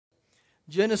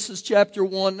Genesis chapter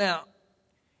 1. Now,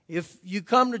 if you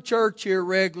come to church here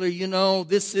regularly, you know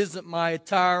this isn't my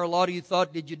attire. A lot of you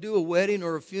thought, did you do a wedding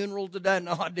or a funeral today?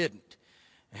 No, I didn't.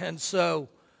 And so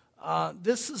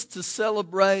this is to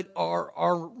celebrate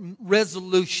our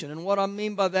resolution. And what I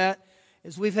mean by that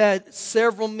is we've had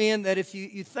several men that if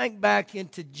you think back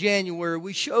into January,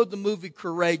 we showed the movie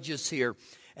Courageous here.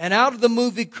 And out of the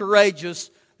movie Courageous,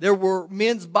 there were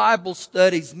men's Bible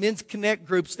studies, men's connect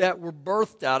groups that were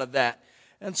birthed out of that.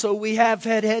 And so we have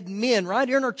had men right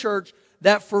here in our church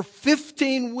that for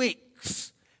 15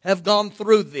 weeks have gone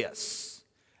through this.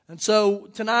 And so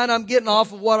tonight I'm getting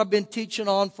off of what I've been teaching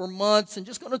on for months and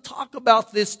just going to talk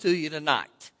about this to you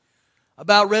tonight.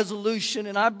 About resolution.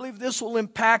 And I believe this will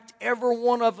impact every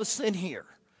one of us in here.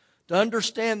 To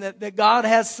understand that God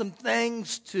has some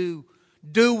things to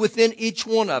do within each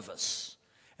one of us.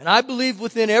 And I believe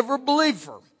within every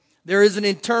believer there is an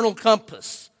internal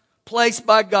compass placed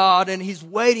by God, and He's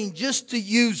waiting just to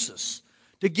use us,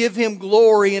 to give Him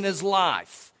glory in His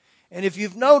life. And if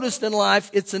you've noticed in life,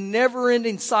 it's a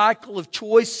never-ending cycle of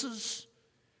choices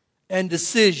and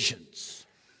decisions.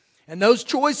 And those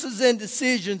choices and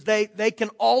decisions, they can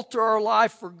alter our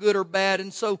life for good or bad.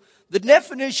 And so the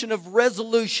definition of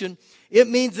resolution, it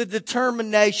means a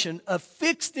determination, a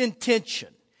fixed intention.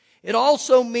 It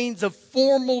also means a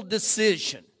formal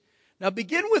decision. Now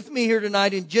begin with me here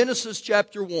tonight in Genesis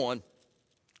chapter 1,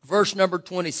 verse number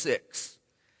 26.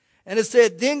 And it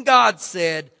said, then God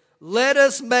said, let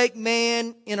us make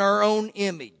man in our own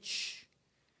image.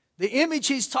 The image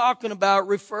he's talking about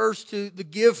refers to the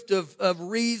gift of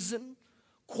reason,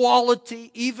 quality,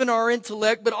 even our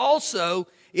intellect, but also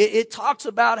it talks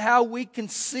about how we can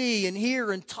see and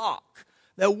hear and talk.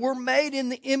 That we're made in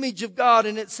the image of God,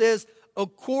 and it says,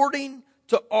 according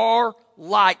to our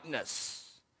likeness.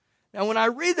 Now, when I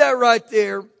read that right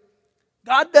there,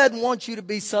 God doesn't want you to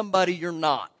be somebody you're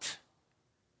not.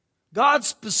 God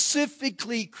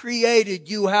specifically created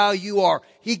you how you are.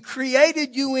 He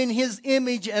created you in His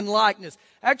image and likeness.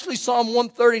 Actually, Psalm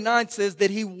 139 says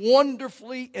that He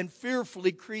wonderfully and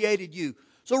fearfully created you.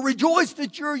 So rejoice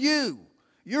that you're you.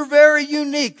 You're very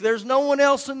unique. There's no one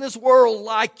else in this world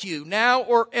like you, now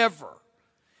or ever.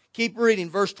 Keep reading,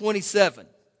 verse 27.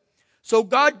 So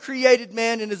God created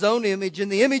man in His own image. In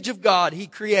the image of God, He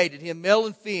created him, male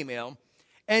and female,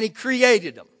 and He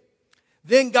created them.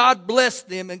 Then God blessed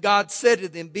them, and God said to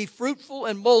them, be fruitful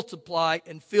and multiply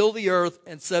and fill the earth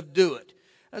and subdue it.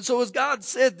 And so as God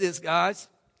said this, guys,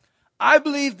 I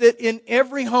believe that in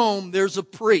every home there's a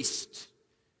priest.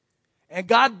 And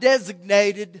God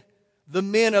designated the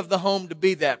men of the home to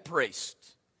be that priest.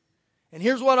 And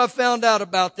here's what I found out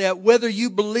about that. Whether you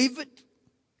believe it,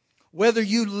 whether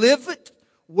you live it,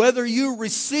 whether you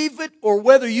receive it, or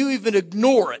whether you even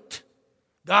ignore it,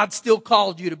 God still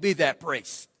called you to be that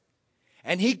priest.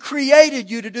 And He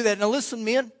created you to do that. Now listen,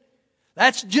 men,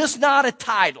 that's just not a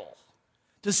title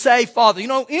to say father. You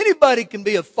know, anybody can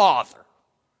be a father,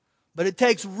 but it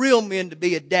takes real men to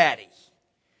be a daddy.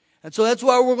 And so that's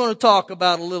what we're going to talk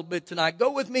about a little bit tonight.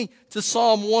 Go with me to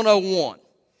Psalm 101.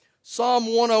 Psalm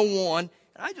 101.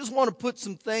 And I just want to put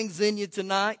some things in you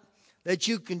tonight that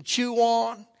you can chew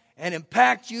on and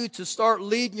impact you to start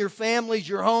leading your families,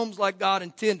 your homes like God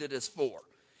intended us for.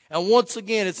 And once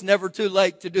again, it's never too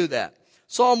late to do that.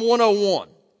 Psalm 101.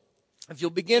 If you'll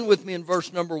begin with me in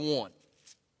verse number 1.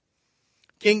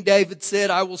 King David said,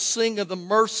 I will sing of the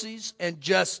mercies and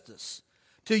justice.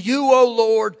 To you, O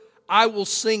Lord, I will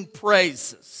sing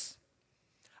praises.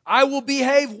 I will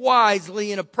behave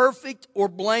wisely in a perfect or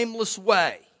blameless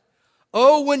way.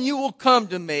 Oh, when you will come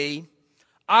to me,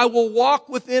 I will walk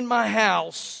within my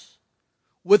house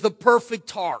with a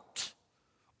perfect heart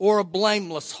or a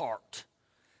blameless heart.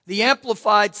 The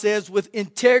Amplified says with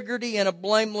integrity and a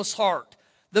blameless heart.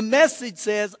 The Message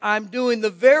says I'm doing the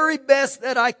very best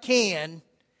that I can,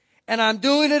 and I'm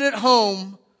doing it at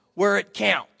home where it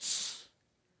counts.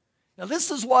 Now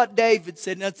this is what David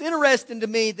said. Now it's interesting to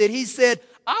me that he said,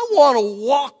 I want to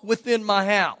walk within my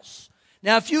house.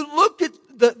 Now if you look at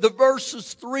the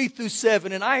verses 3 through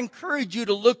 7, and I encourage you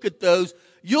to look at those,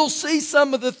 you'll see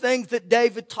some of the things that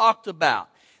David talked about.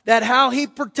 That how he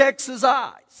protects his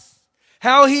eyes.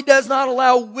 How he does not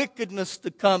allow wickedness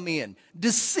to come in.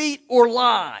 Deceit or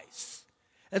lies.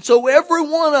 And so every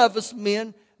one of us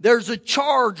men, there's a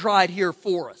charge right here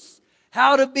for us.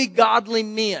 How to be godly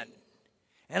men.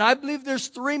 And I believe there's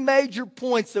 3 major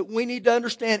points that we need to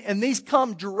understand. And these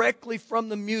come directly from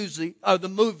the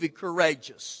movie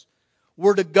Courageous.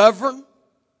 We're to govern,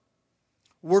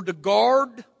 we're to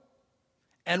guard,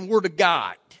 and we're to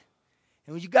guide.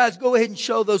 And when you guys go ahead and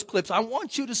show those clips, I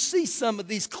want you to see some of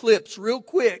these clips real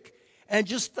quick And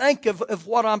just think of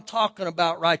what I'm talking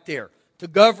about right there. To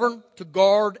govern, to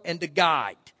guard, and to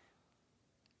guide.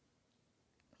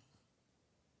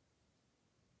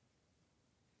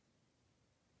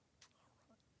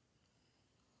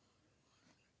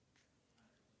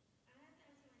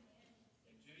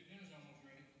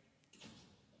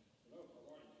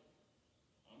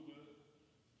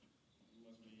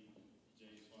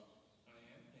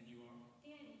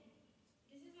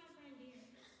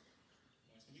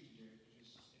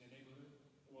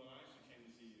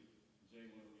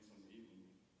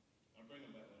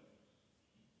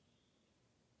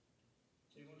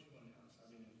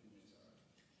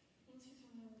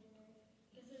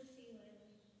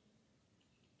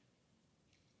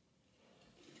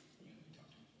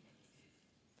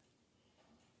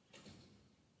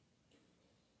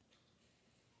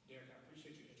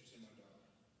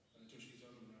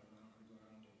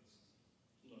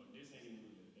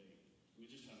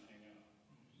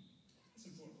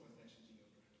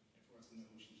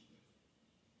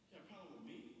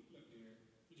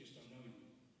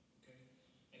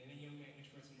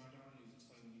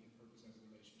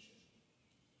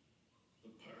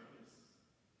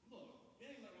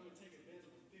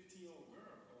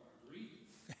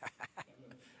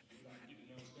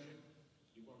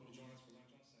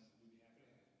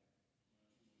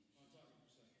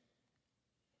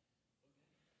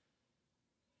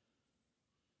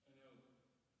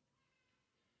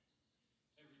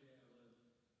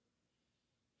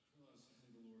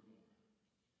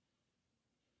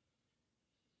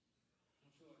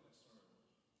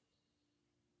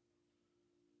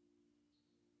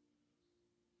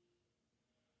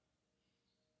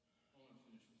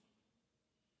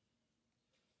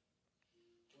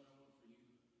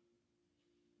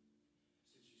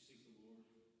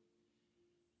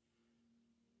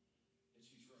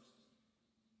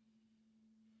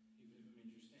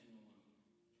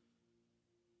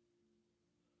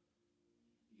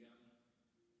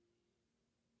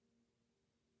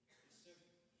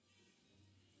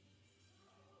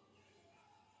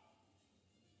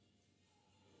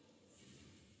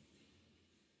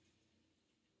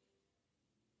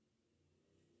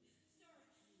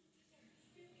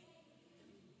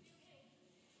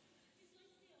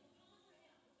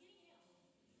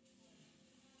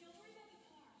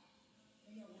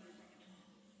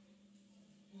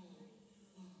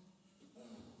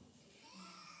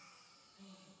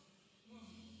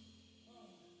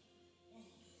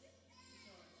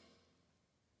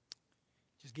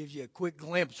 Just gives you a quick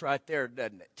glimpse right there,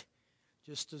 doesn't it?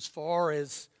 Just as far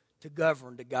as to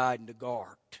govern, to guide, and to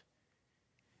guard.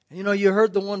 And you know, you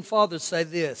heard the one father say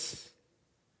this: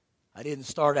 I didn't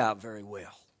start out very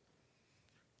well.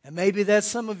 And maybe that's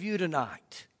some of you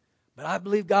tonight. But I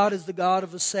believe God is the God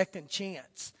of a second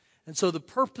chance. And so the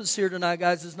purpose here tonight,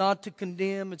 guys, is not to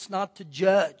condemn, it's not to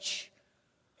judge,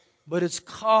 but it's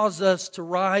cause us to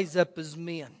rise up as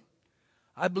men.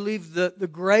 I believe the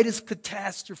greatest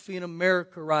catastrophe in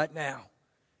America right now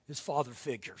is father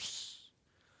figures.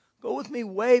 Go with me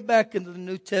way back into the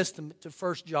New Testament to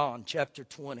 1 John chapter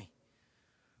 20.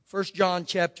 1 John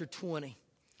chapter 20.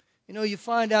 You know, you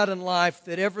find out in life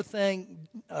that everything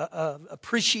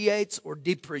appreciates or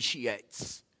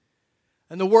depreciates.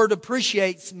 And the word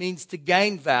appreciates means to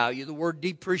gain value. The word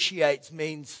depreciates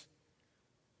means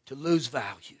to lose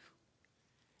value.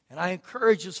 And I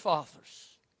encourage us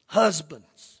fathers,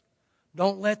 husbands,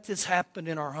 don't let this happen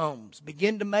in our homes.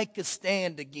 Begin to make a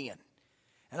stand again.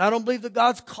 And I don't believe that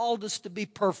God's called us to be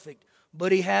perfect,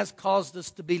 but He has caused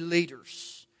us to be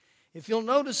leaders. If you'll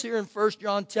notice here in 1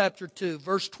 John chapter 2,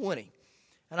 verse 20,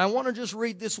 and I want to just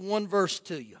read this one verse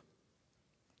to you.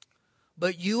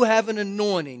 But you have an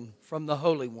anointing from the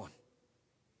Holy One.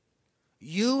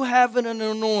 You have an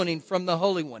anointing from the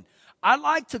Holy One. I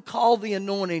like to call the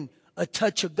anointing a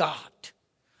touch of God,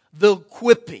 the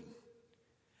equipping.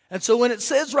 And so when it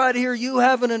says right here, you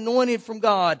have an anointing from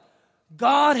God,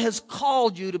 God has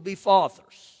called you to be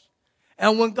fathers.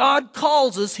 And when God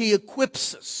calls us, He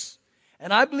equips us.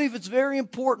 And I believe it's very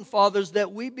important, fathers,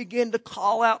 that we begin to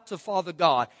call out to Father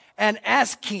God and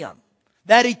ask Him,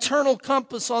 that eternal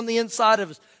compass on the inside of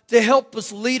us, to help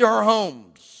us lead our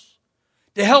homes,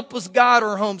 to help us guide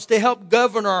our homes, to help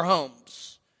govern our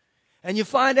homes. And you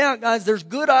find out, guys, there's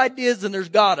good ideas and there's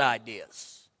God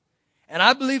ideas. And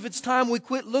I believe it's time we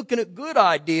quit looking at good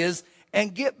ideas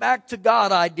and get back to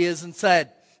God ideas and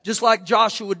said, just like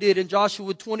Joshua did in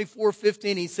Joshua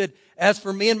 24:15, he said, as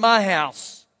for me and my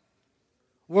house,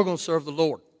 we're going to serve the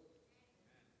Lord.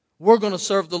 We're going to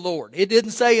serve the Lord. It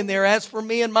didn't say in there, as for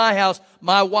me and my house,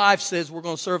 my wife says we're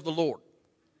going to serve the Lord.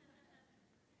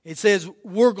 It says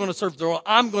we're going to serve the Lord.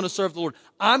 I'm going to serve the Lord.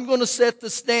 I'm going to set the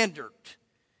standard.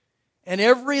 And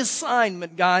every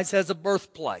assignment, guys, has a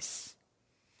birthplace.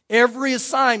 Every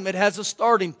assignment has a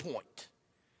starting point.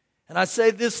 And I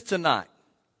say this tonight.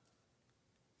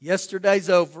 Yesterday's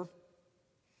over.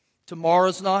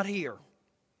 Tomorrow's not here.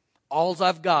 All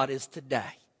I've got is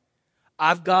today.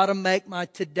 I've got to make my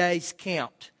todays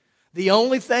count. The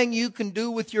only thing you can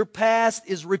do with your past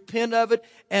is repent of it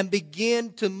and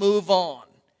begin to move on.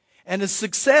 And a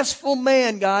successful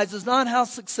man, guys, is not how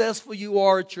successful you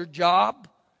are at your job.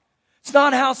 It's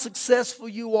not how successful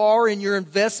you are in your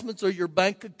investments or your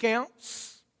bank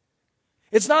accounts.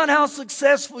 It's not how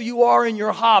successful you are in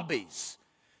your hobbies.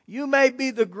 You may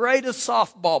be the greatest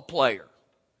softball player.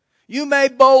 You may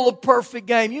bowl a perfect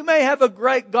game. You may have a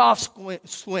great golf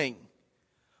swing.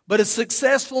 But a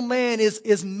successful man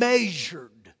is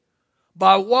measured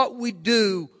by what we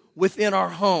do within our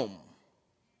home.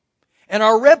 And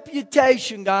our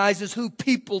reputation, guys, is who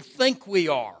people think we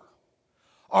are.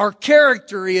 Our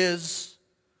character is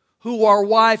who our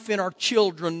wife and our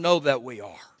children know that we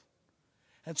are.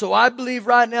 And so I believe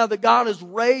right now that God is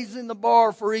raising the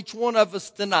bar for each one of us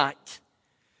tonight.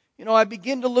 You know, I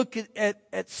began to look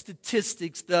at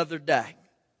statistics the other day.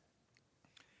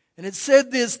 And it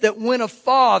said this, that when a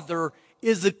father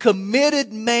is a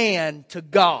committed man to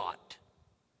God,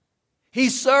 he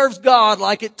serves God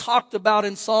like it talked about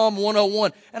in Psalm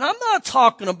 101. And I'm not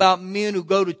talking about men who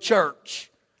go to church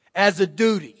as a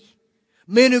duty.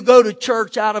 Men who go to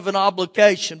church out of an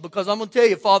obligation. Because I'm going to tell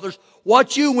you, fathers,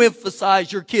 what you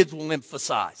emphasize, your kids will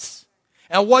emphasize.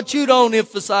 And what you don't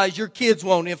emphasize, your kids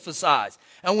won't emphasize.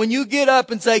 And when you get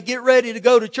up and say, get ready to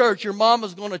go to church, your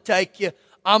mama's going to take you.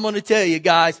 I'm going to tell you,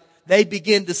 guys, they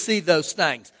begin to see those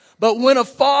things. But when a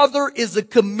father is a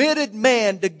committed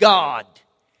man to God,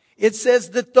 it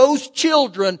says that those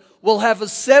children will have a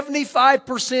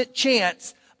 75%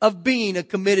 chance of being a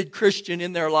committed Christian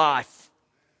in their life.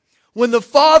 When the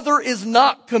father is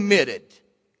not committed,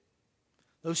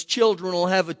 those children will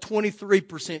have a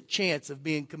 23% chance of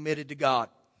being committed to God.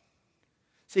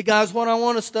 See, guys, what I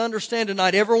want us to understand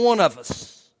tonight, every one of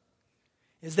us,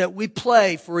 is that we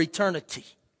play for eternity.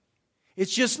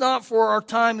 It's just not for our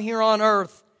time here on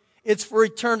earth. It's for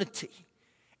eternity.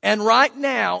 And right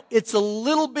now, it's a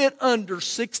little bit under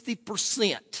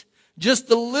 60%.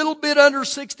 Just a little bit under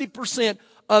 60%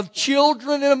 of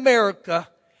children in America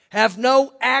have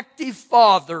no active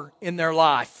father in their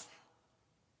life.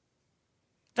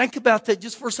 Think about that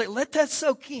just for a second. Let that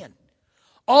soak in.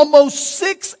 Almost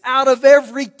 6 out of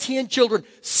every 10 children,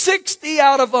 60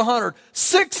 out of 100,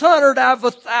 600 out of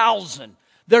 1,000.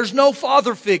 There's no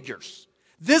father figures.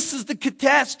 This is the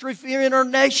catastrophe in our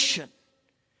nation.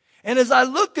 And as I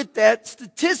look at that,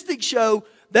 statistics show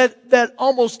that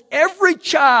almost every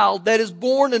child that is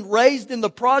born and raised in the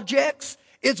projects,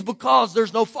 it's because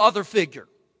there's no father figure.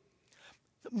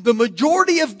 The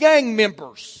majority of gang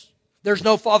members, there's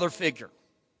no father figure.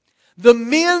 The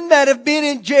men that have been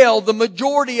in jail, the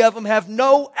majority of them have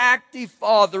no active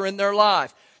father in their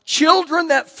life. Children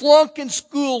that flunk in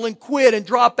school and quit and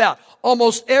drop out,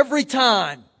 almost every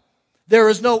time, there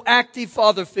is no active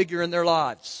father figure in their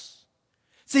lives.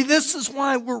 See, this is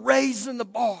why we're raising the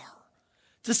bar.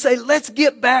 To say, let's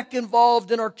get back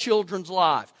involved in our children's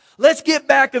life. Let's get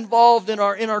back involved in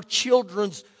our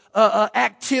children's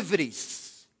activities.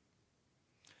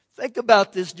 Think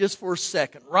about this just for a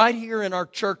second. Right here in our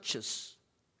churches.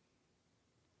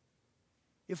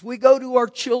 If we go to our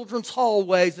children's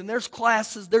hallways and there's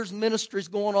classes, there's ministries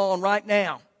going on right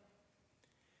now.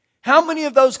 How many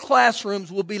of those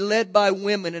classrooms will be led by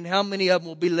women and how many of them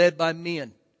will be led by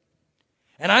men?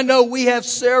 And I know we have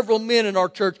several men in our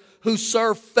church who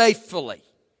serve faithfully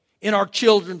in our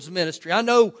children's ministry. I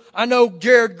know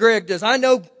Jared Gregg does. I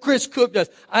know Chris Cook does.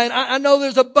 I know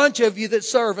there's a bunch of you that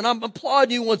serve, and I'm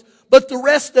applauding you ones. But the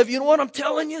rest of you, you know what I'm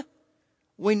telling you?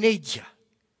 We need you.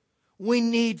 We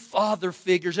need father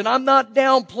figures. And I'm not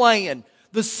downplaying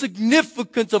the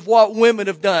significance of what women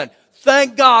have done.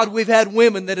 Thank God we've had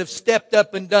women that have stepped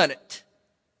up and done it.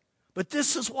 But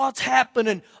this is what's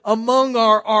happening among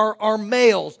our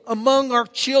males, among our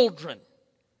children.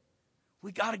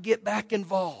 We got to get back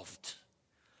involved.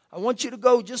 I want you to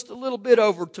go just a little bit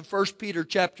over to 1 Peter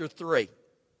chapter 3.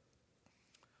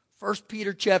 1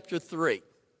 Peter chapter 3.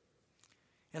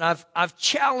 And I've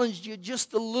challenged you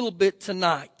just a little bit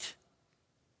tonight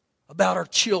about our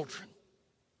children.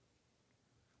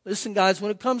 Listen, guys,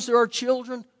 when it comes to our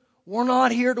children, we're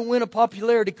not here to win a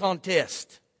popularity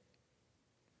contest.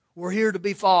 We're here to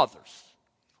be fathers.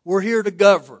 We're here to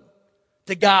govern,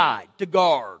 to guide, to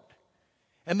guard.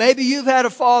 And maybe you've had a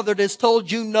father that's told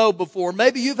you no before.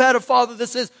 Maybe you've had a father that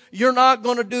says, you're not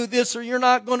going to do this or you're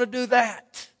not going to do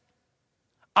that.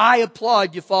 I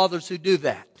applaud you fathers who do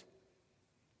that.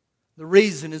 The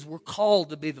reason is we're called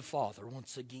to be the father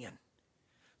once again.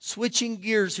 Switching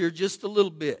gears here just a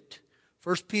little bit.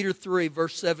 1 Peter 3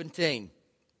 verse 17.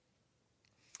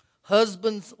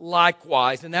 Husbands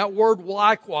likewise. And that word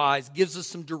likewise gives us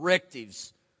some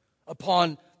directives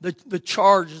upon the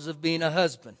charges of being a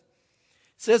husband.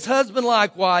 It says, husband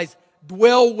likewise,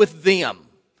 dwell with them.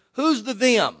 Who's the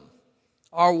them?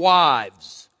 Our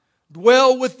wives.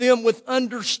 Dwell with them with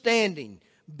understanding.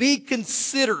 Be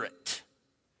considerate.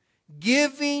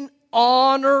 Giving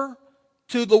honor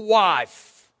to the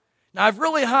wife. Now I've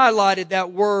really highlighted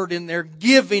that word in there,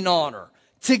 giving honor.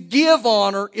 To give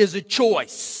honor is a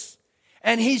choice.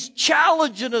 And he's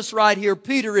challenging us right here,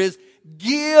 Peter is,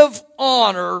 give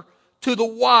honor to the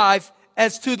wife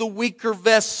as to the weaker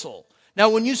vessel. Now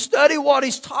when you study what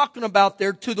he's talking about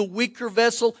there, to the weaker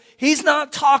vessel, he's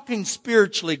not talking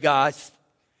spiritually, guys.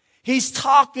 He's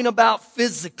talking about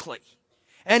physically.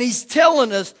 And he's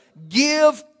telling us,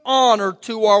 give honor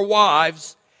to our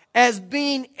wives as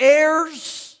being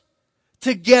heirs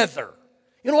together.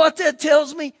 You know what that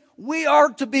tells me? We are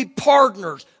to be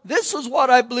partners. This is what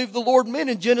I believe the Lord meant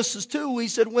in Genesis 2. He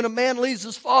said, when a man leaves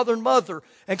his father and mother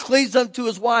and cleaves unto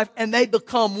his wife, and they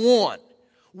become one.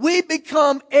 We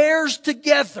become heirs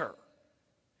together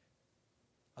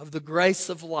of the grace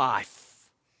of life.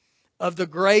 Of the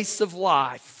grace of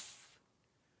life.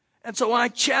 And so I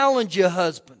challenge you,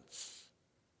 husbands.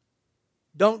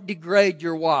 Don't degrade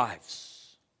your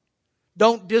wives.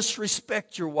 Don't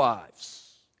disrespect your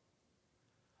wives.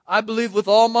 I believe with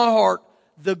all my heart,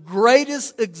 the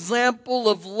greatest example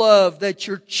of love that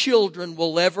your children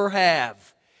will ever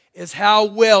have is how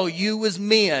well you as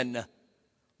men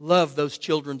love those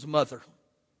children's mother.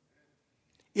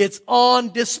 It's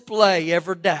on display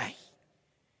every day.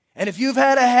 And if you've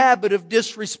had a habit of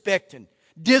disrespecting,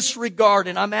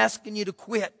 disregarding, I'm asking you to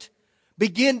quit.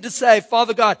 Begin to say,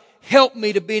 Father God, help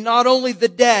me to be not only the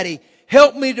daddy,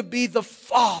 help me to be the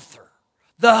father,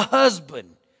 the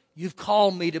husband you've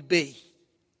called me to be.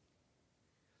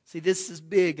 See, this is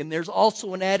big, and there's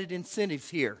also an added incentive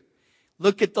here.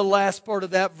 Look at the last part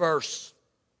of that verse.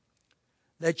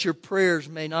 That your prayers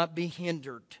may not be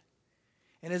hindered.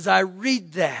 And as I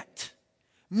read that,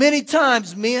 many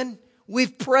times, men,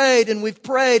 we've prayed and we've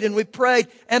prayed and we've prayed.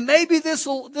 And maybe this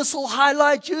will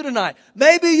highlight you tonight.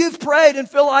 Maybe you've prayed and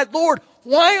feel like, Lord,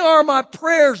 why are my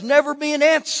prayers never being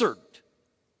answered?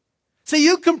 See,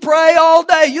 you can pray all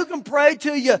day. You can pray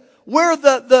till you wear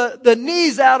the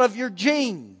knees out of your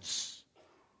jeans.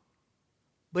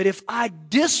 But if I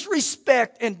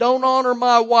disrespect and don't honor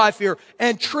my wife here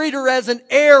and treat her as an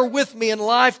heir with me in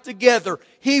life together,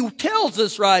 he tells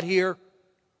us right here,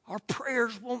 our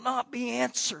prayers will not be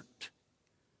answered.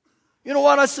 You know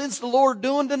what I sense the Lord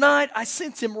doing tonight? I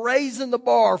sense Him raising the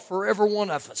bar for every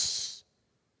one of us.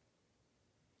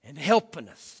 And helping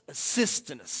us,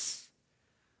 assisting us.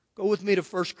 Go with me to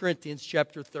 1 Corinthians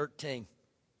chapter 13.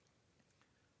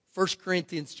 1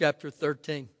 Corinthians chapter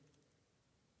 13.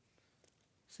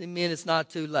 See, men, it's not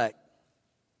too late.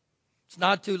 It's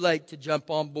not too late to jump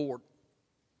on board.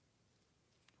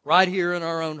 Right here in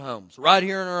our own homes. Right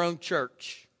here in our own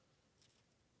church.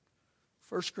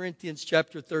 1 Corinthians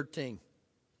chapter 13.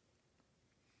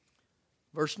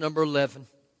 Verse number 11.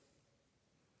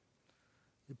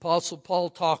 The Apostle Paul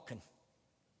talking.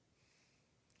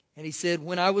 And he said,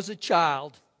 when I was a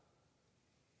child,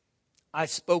 I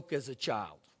spoke as a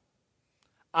child.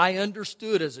 I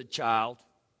understood as a child.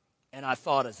 And I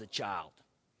thought as a child.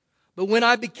 But when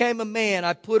I became a man,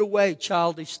 I put away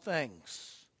childish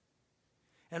things.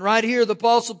 And right here, the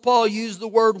Apostle Paul used the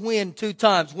word when 2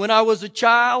 times. When I was a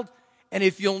child, and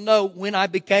if you'll note, when I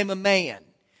became a man.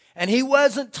 And he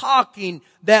wasn't talking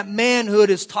that manhood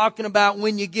is talking about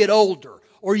when you get older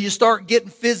or you start getting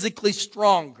physically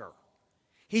stronger.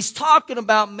 He's talking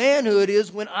about manhood is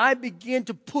when I begin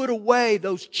to put away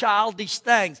those childish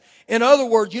things. In other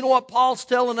words, you know what Paul's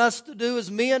telling us to do as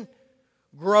men?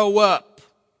 Grow up.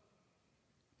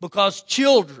 Because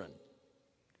children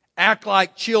act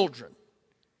like children.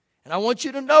 And I want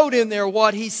you to note in there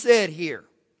what he said here.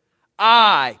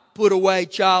 I put away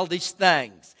childish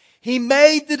things. He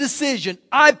made the decision,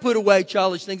 I put away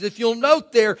childish things. If you'll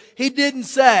note there, he didn't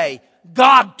say,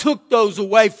 God took those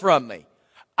away from me.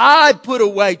 I put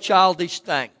away childish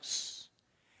things.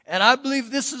 And I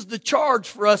believe this is the charge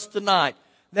for us tonight,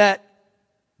 that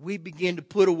we begin to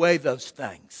put away those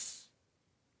things.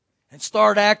 And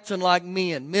start acting like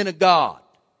men of God.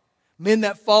 Men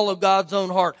that follow God's own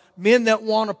heart. Men that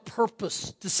want a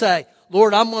purpose to say,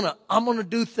 Lord, I'm gonna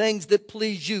do things that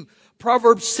please you.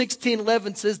 Proverbs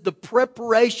 16:11 says, the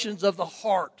preparations of the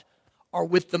heart are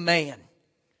with the man.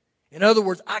 In other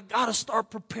words, I got to start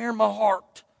preparing my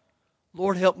heart.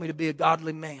 Lord, help me to be a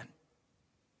godly man.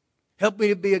 Help me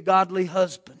to be a godly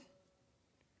husband.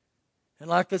 And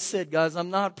like I said, guys, I'm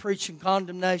not preaching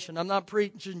condemnation. I'm not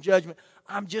preaching judgment.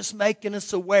 I'm just making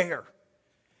us aware.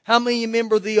 How many of you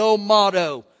remember the old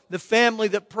motto, the family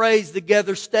that prays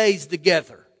together stays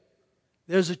together?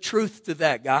 There's a truth to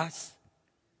that, guys.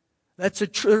 There's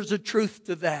a truth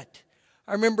to that.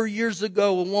 I remember years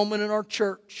ago, a woman in our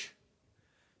church,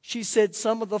 she said,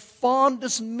 some of the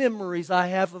fondest memories I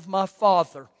have of my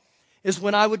father is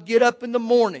when I would get up in the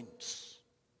mornings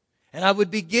and I would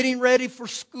be getting ready for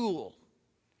school.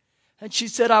 And she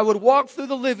said, I would walk through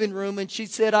the living room and she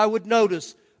said, I would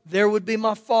notice there would be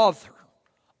my father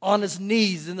on his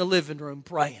knees in the living room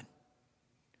praying.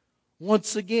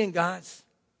 Once again, guys,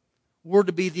 we're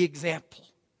to be the example.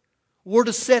 We're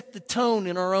to set the tone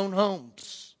in our own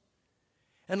homes.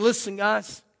 And listen,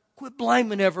 guys, quit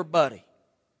blaming everybody.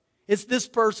 It's this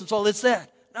person's fault, it's that.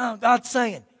 No, God's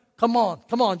saying, come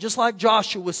on, just like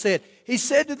Joshua said. He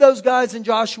said to those guys in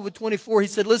Joshua 24, he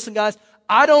said, listen, guys,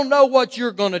 I don't know what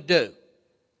you're going to do.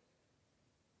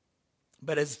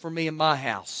 But as for me and my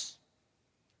house,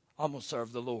 I'm going to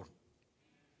serve the Lord.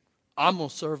 I'm going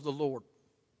to serve the Lord.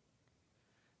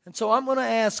 And so I'm going to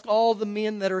ask all the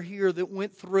men that are here that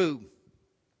went through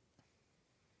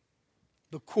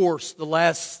the course the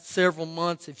last several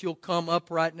months, if you'll come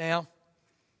up right now.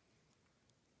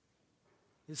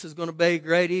 This is going to be a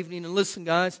great evening. And listen,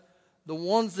 guys, the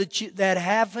ones that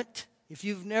haven't, if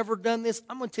you've never done this,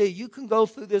 I'm going to tell you, you can go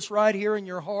through this right here in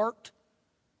your heart.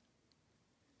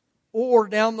 Or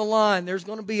down the line, there's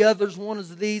going to be others, one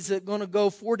of these, that are going to go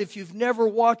for it. If you've never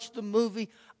watched the movie,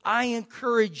 I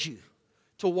encourage you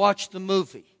to watch the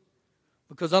movie.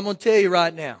 Because I'm going to tell you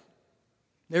right now,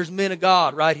 there's men of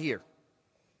God right here.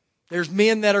 There's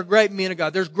men that are great men of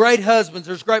God. There's great husbands.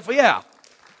 There's great, yeah.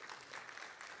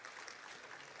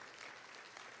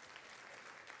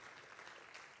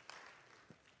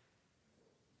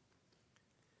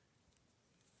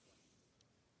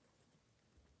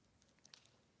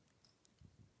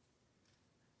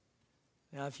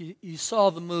 Now, if you saw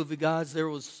the movie, guys, there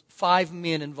was 5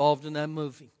 men involved in that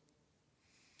movie.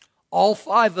 All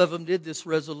 5 of them did this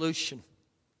resolution,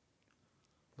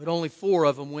 but only 4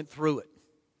 of them went through it.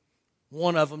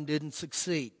 1 of them didn't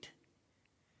succeed.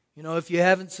 You know, if you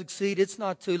haven't succeeded, it's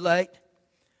not too late.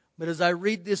 But as I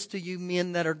read this to you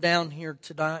men that are down here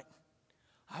tonight,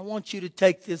 I want you to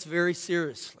take this very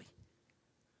seriously.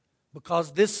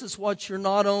 Because this is what you're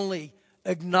not only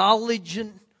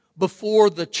acknowledging before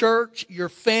the church, your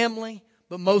family,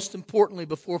 but most importantly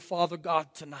before Father God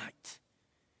tonight.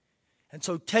 And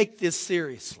so take this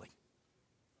seriously.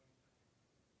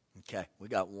 Okay, we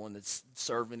got one that's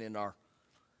serving in our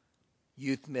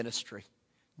youth ministry.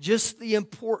 Just the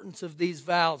importance of these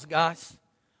vows, guys.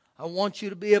 I want you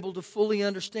to be able to fully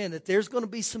understand that there's going to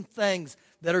be some things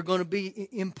that are going to be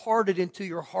imparted into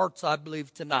your hearts, I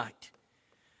believe, tonight.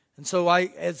 And so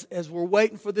as we're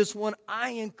waiting for this one,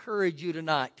 I encourage you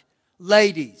tonight,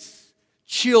 ladies,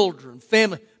 children,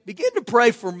 family, begin to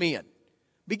pray for men.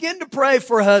 Begin to pray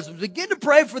for husbands. Begin to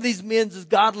pray for these men as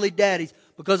godly daddies.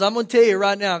 Because I'm going to tell you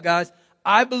right now, guys,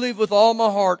 I believe with all my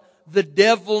heart, the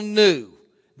devil knew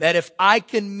that if I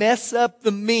can mess up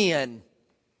the men,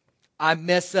 I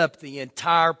mess up the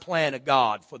entire plan of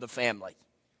God for the family.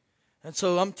 And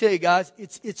so I'm telling you, guys,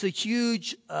 it's a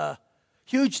huge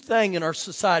thing in our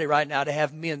society right now to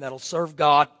have men that'll serve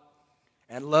God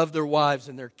and love their wives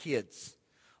and their kids.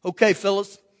 Okay,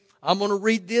 fellas, I'm going to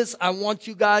read this. I want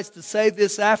you guys to say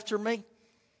this after me.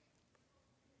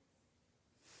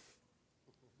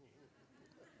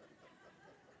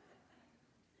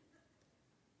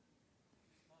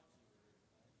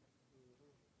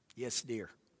 Yes, dear.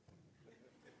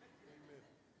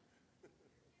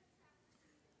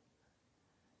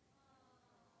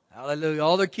 Hallelujah.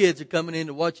 All their kids are coming in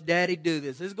to watch Daddy do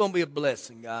this. This is going to be a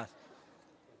blessing, guys.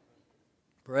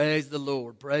 Praise the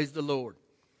Lord. Praise the Lord.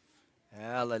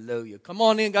 Hallelujah. Come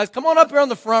on in, guys. Come on up here on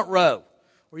the front row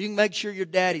where you can make sure your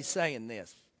daddy's saying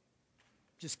this.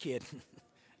 Just kidding.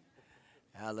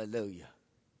 Hallelujah.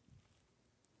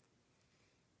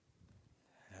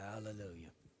 Hallelujah.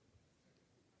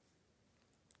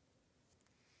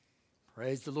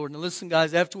 Praise the Lord. Now listen,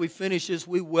 guys, after we finish this,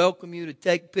 we welcome you to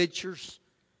take pictures,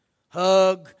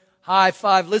 hug, high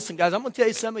five. Listen, guys, I'm going to tell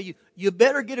you some of you, you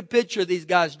better get a picture of these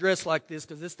guys dressed like this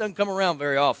because this doesn't come around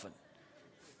very often.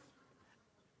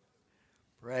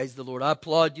 Praise the Lord. I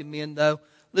applaud you men, though.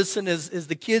 Listen, as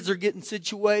the kids are getting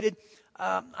situated,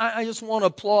 I just want to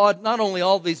applaud not only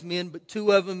all these men, but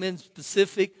two of them in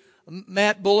specific.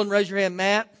 Matt Bullen, raise your hand,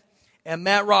 Matt. And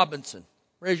Matt Robinson.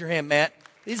 Raise your hand, Matt.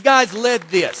 These guys led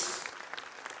this.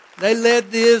 They led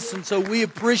this, and so we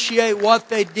appreciate what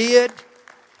they did.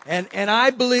 And I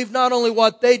believe not only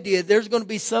what they did, there's going to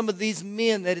be some of these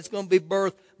men that it's going to be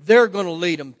birthed, they're going to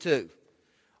lead them too.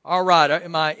 All right,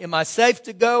 am I safe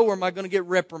to go, or am I going to get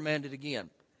reprimanded again?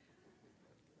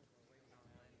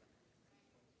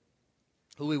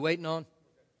 Who are we waiting on?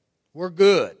 We're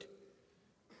good.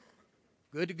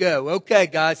 Good to go. Okay,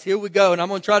 guys, here we go. And I'm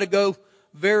going to try to go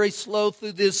very slow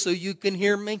through this so you can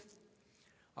hear me.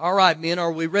 All right, men,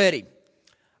 are we ready?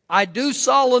 I do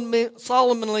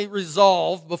solemnly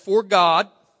resolve before God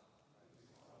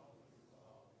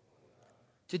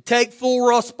to take full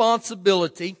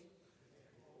responsibility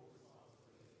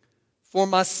for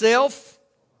myself,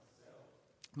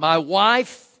 my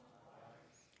wife,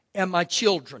 and my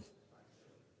children.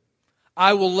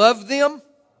 I will love them,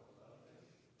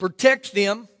 protect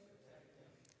them,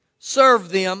 serve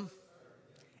them,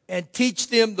 and teach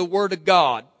them the Word of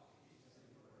God.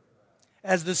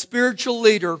 As the spiritual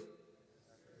leader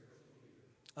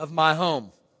of my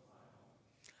home,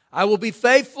 I will be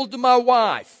faithful to my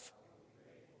wife,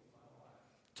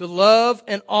 to love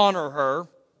and honor her,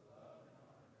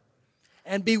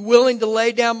 and be willing to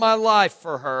lay down my life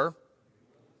for her,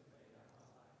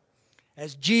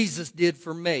 as Jesus did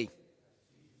for me.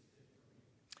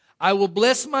 I will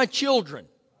bless my children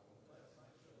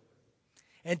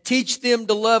and teach them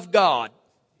to love God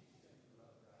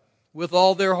with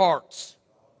all their hearts,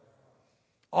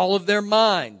 all of their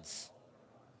minds,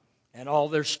 and all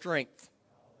their strength.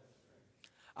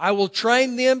 I will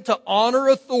train them to honor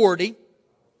authority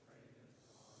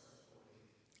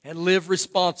and live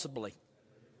responsibly.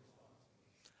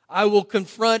 I will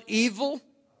confront evil,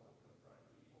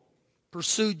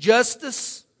 pursue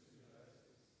justice,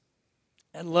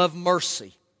 and love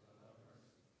mercy.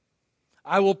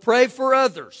 I will pray for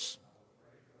others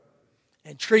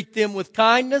and treat them with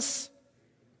kindness,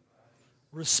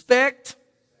 respect,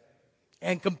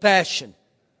 and compassion.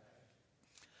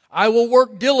 I will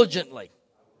work diligently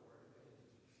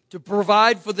to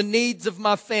provide for the needs of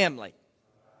my family.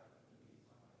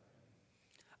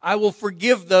 I will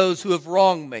forgive those who have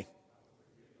wronged me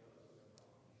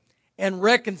and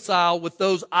reconcile with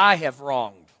those I have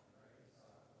wronged.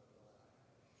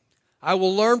 I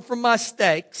will learn from my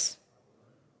mistakes,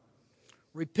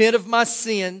 repent of my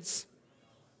sins,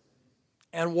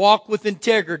 and walk with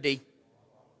integrity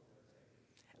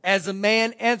as a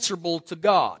man answerable to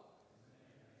God.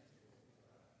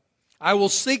 I will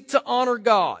seek to honor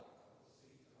God,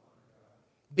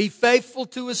 be faithful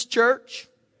to His church,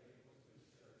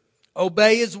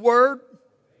 obey His word,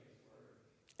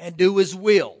 and do His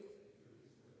will.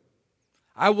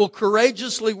 I will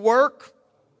courageously work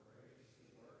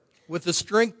with the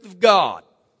strength of God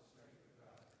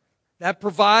that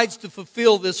provides to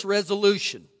fulfill this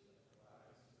resolution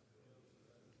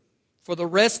for the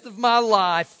rest of my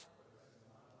life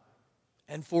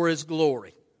and for His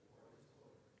glory.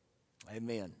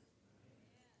 Amen.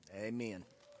 Amen.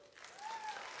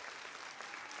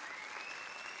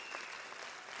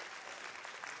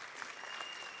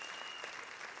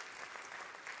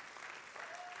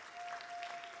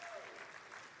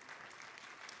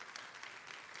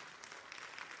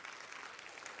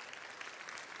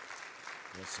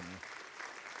 Listen.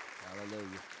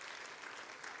 Hallelujah.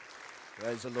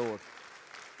 Praise the Lord.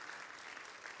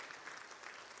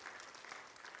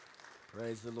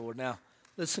 Praise the Lord. Now,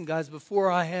 listen, guys, before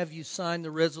I have you sign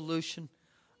the resolution,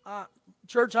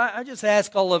 church, I just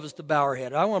ask all of us to bow our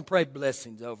head. I want to pray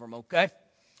blessings over them, okay?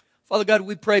 Father God,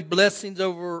 we pray blessings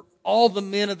over all the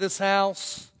men of this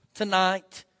house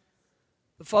tonight.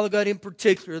 But Father God, in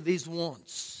particular, these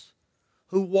ones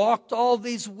who walked all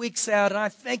these weeks out. And I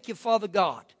thank you, Father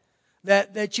God,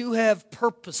 that you have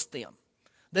purposed them,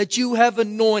 that you have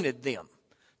anointed them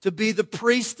to be the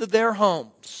priest of their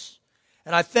homes.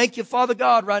 And I thank you, Father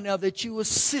God, right now that you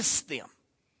assist them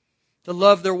to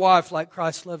love their wife like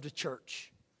Christ loved the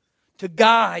church, to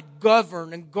guide,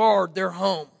 govern, and guard their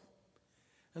home.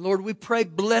 And Lord, we pray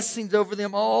blessings over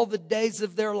them all the days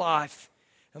of their life.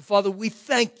 And Father, we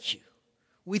thank you.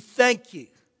 We thank you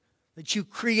that you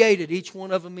created each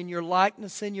one of them in your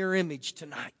likeness and your image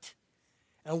tonight.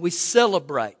 And we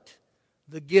celebrate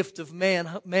the gift of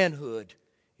manhood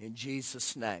in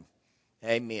Jesus' name.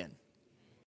 Amen.